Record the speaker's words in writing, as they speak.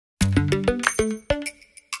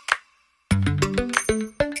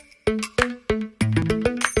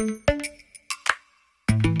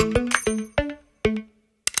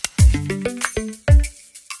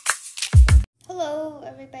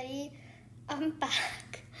I'm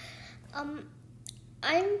back. I'm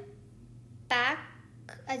back,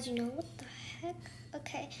 as you know. What the heck?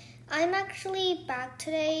 Okay, I'm actually back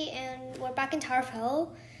today, and we're back in Tower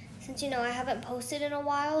Hill. Since I haven't posted in a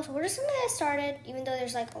while, so we're just gonna get started. Even though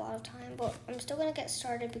there's like a lot of time, but I'm still gonna get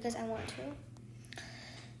started because I want to.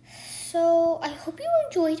 So I hope you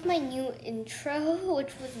enjoyed my new intro,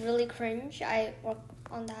 which was really cringe. I worked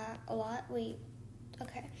on that a lot.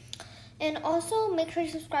 Okay. And also, make sure you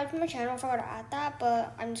subscribe to my channel. I forgot to add that,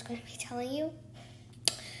 but I'm just going to be telling you.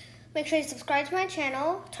 Make sure you subscribe to my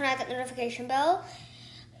channel. Turn on that notification bell.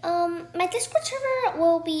 My Discord server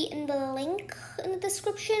will be in the link in the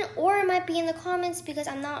description, or it might be in the comments because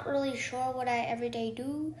I'm not really sure what I everyday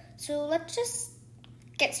do. So let's just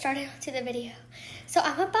get started to the video. So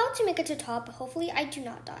I'm about to make it to top. Hopefully, I do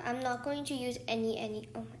not die. I'm not going to use any.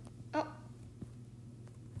 Oh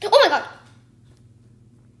my god.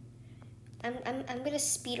 I'm gonna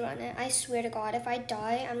speed run it. I swear to God, if I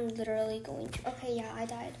die, I'm literally going to. Okay, yeah, I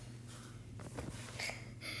died.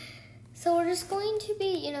 So we're just going to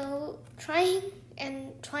be,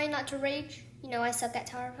 trying not to rage. I suck at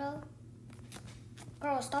Tower Hill.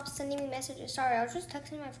 Girl, stop sending me messages. Sorry, I was just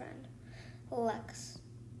texting my friend, Lex.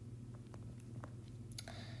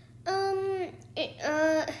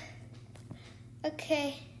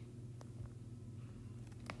 Okay.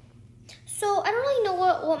 So, I don't really know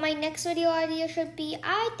what my next video idea should be.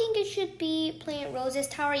 I think it should be playing Rose's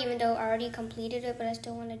Tower, even though I already completed it, but I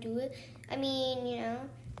still want to do it. I mean,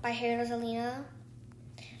 by Hair Rosalina.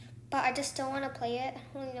 But I just don't want to play it. I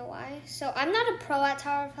don't really know why. So, I'm not a pro at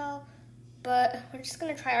Tower of Hell, but we're just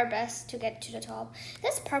going to try our best to get to the top.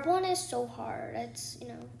 This purple one is so hard. It's,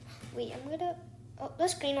 wait, I'm going to... Oh,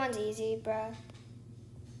 this green one's easy, bruh.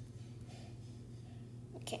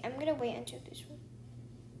 Okay, I'm going to wait until this one.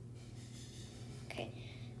 Okay,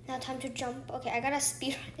 now time to jump. Okay, I gotta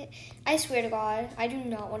speed run it. I swear to God, I do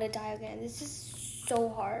not want to die again. This is so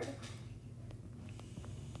hard.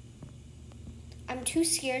 I'm too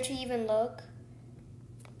scared to even look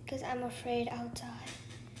because I'm afraid I'll die.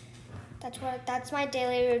 That's my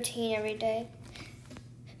daily routine every day.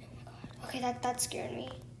 Oh my God. Okay, that scared me.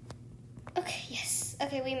 Okay, yes.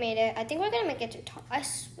 Okay, we made it. I think we're gonna make it to top. I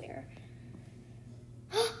swear.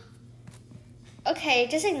 Okay,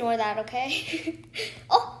 just ignore that, okay?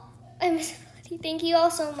 Oh, invisibility. Thank you all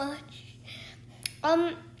so much.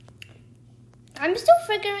 I'm still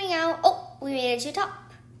figuring out. Oh, we made it to the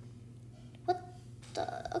top. What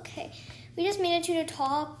the? Okay, we just made it to the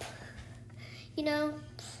top.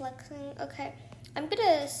 Flexing. Okay, I'm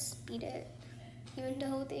gonna speed it, even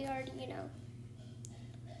though they already,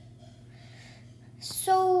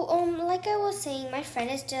 So, like I was saying, my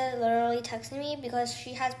friend is just literally texting me because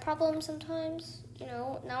she has problems sometimes.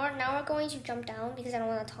 Now we're going to jump down because I don't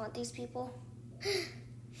want to taunt these people.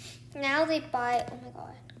 Now they buy. Oh my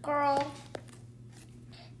God, girl.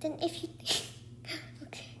 Then if you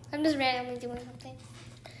okay, I'm just randomly doing something.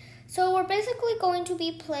 So we're basically going to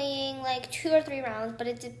be playing like 2 or 3 rounds, but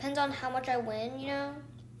it depends on how much I win.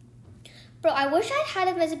 Bro, I wish I'd had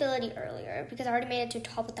invisibility earlier because I already made it to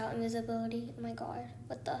top without invisibility. Oh my God,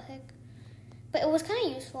 what the heck? But it was kind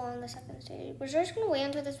of useful on the second stage. We're just gonna wait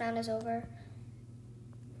until this round is over.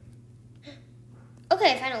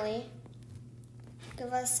 Okay, finally.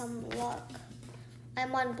 Give us some luck.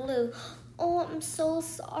 I'm on blue. Oh, I'm so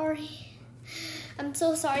sorry. I'm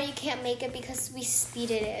so sorry you can't make it because we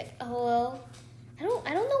speeded it. Oh well. I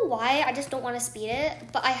don't know why. I just don't want to speed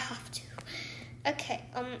it, but I have to. Okay,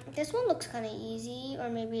 this one looks kind of easy, or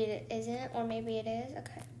maybe it isn't, or maybe it is.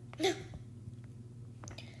 Okay.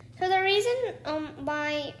 So the reason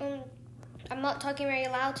why I'm not talking very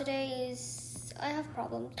loud today is I have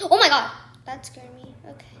problems. Oh my God, that scared me.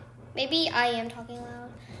 Okay, maybe I am talking loud.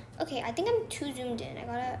 Okay, I think I'm too zoomed in. I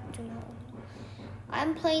gotta zoom out.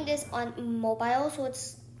 I'm playing this on mobile, so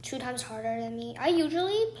it's 2 times harder than me. I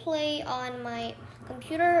usually play on my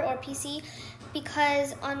computer or PC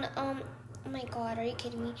because on oh my God, are you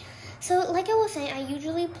kidding me? So like I was saying, I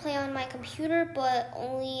usually play on my computer, but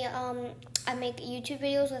only I make YouTube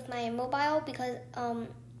videos with my mobile because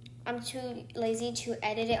I'm too lazy to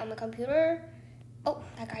edit it on my computer. Oh,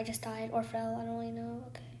 that guy just died or fell. I don't really know.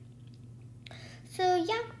 Okay. So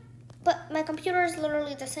yeah, but my computer is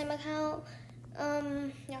literally the same account.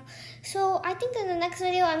 Yeah. So I think in the next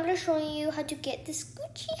video I'm gonna show you how to get this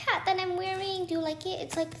Gucci hat that I'm wearing. Do you like it?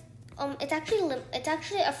 It's like it's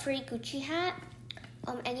actually a free Gucci hat.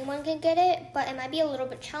 Anyone can get it, but it might be a little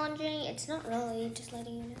bit challenging. It's not really, just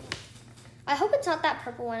letting you know. I hope it's not that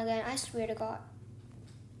purple one again. I swear to God.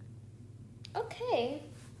 Okay.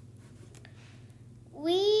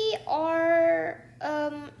 We are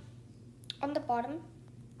on the bottom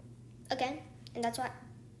again. And that's why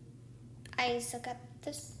I suck at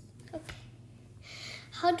this. Okay.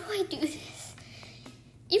 How do I do this?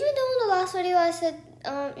 Even though in the last video I said,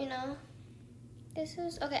 you know, this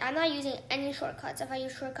is okay. I'm not using any shortcuts. If I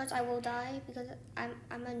use shortcuts, I will die because I'm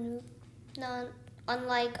a noob. No,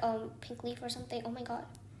 unlike Pink Leaf or something. Oh my god,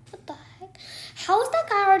 what the heck? How is that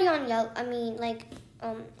guy already on yellow? I mean, like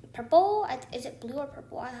purple. Is it blue or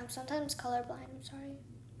purple? I'm sometimes colorblind. I'm sorry.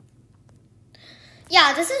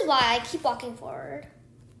 Yeah, this is why I keep walking forward.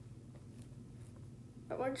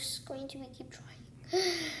 But we're just going to keep trying.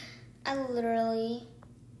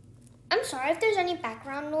 I'm sorry if there's any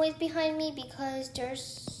background noise behind me because there's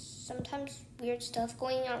sometimes weird stuff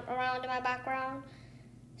going around in my background.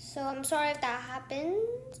 So I'm sorry if that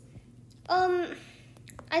happens.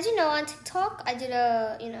 As you know, on TikTok, I did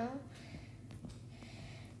a, you know.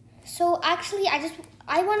 So actually,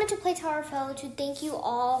 I wanted to play Tower of Hell to thank you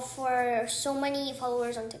all for so many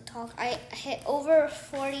followers on TikTok. I hit over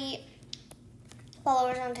 40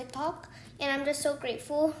 followers on TikTok, and I'm just so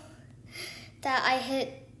grateful that I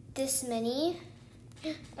hit this many.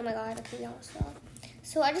 Oh my god, okay, almost fell.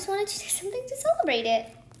 So I just wanted to do something to celebrate it.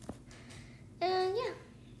 And yeah.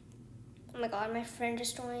 Oh my god, my friend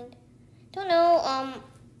just joined. Don't know,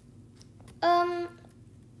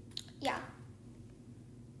 yeah.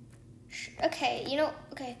 Okay, you know,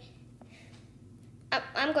 okay.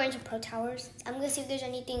 I'm going to Pro Towers. I'm gonna see if there's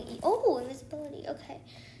anything. Oh, invisibility, okay.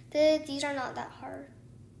 These are not that hard.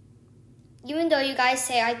 Even though you guys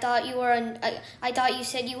say I thought you were I thought you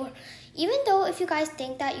said you were, even though if you guys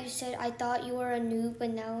think that you said I thought you were a noob, but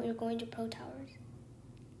now you're going to Pro Towers.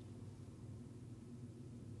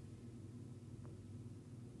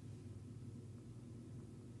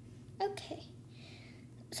 Okay.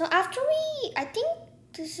 So after I think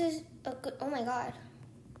this is a good, oh my god.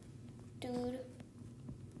 Dude.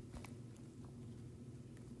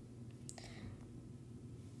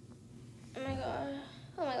 Oh my god.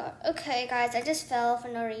 Oh my god. Okay, guys, I just fell for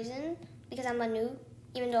no reason because I'm a noob,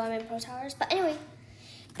 even though I'm in Pro Towers. But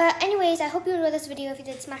anyways, I hope you enjoyed this video. If you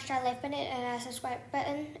did, smash that like button and that subscribe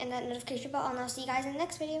button and that notification bell, and I'll see you guys in the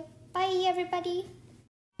next video. Bye, everybody.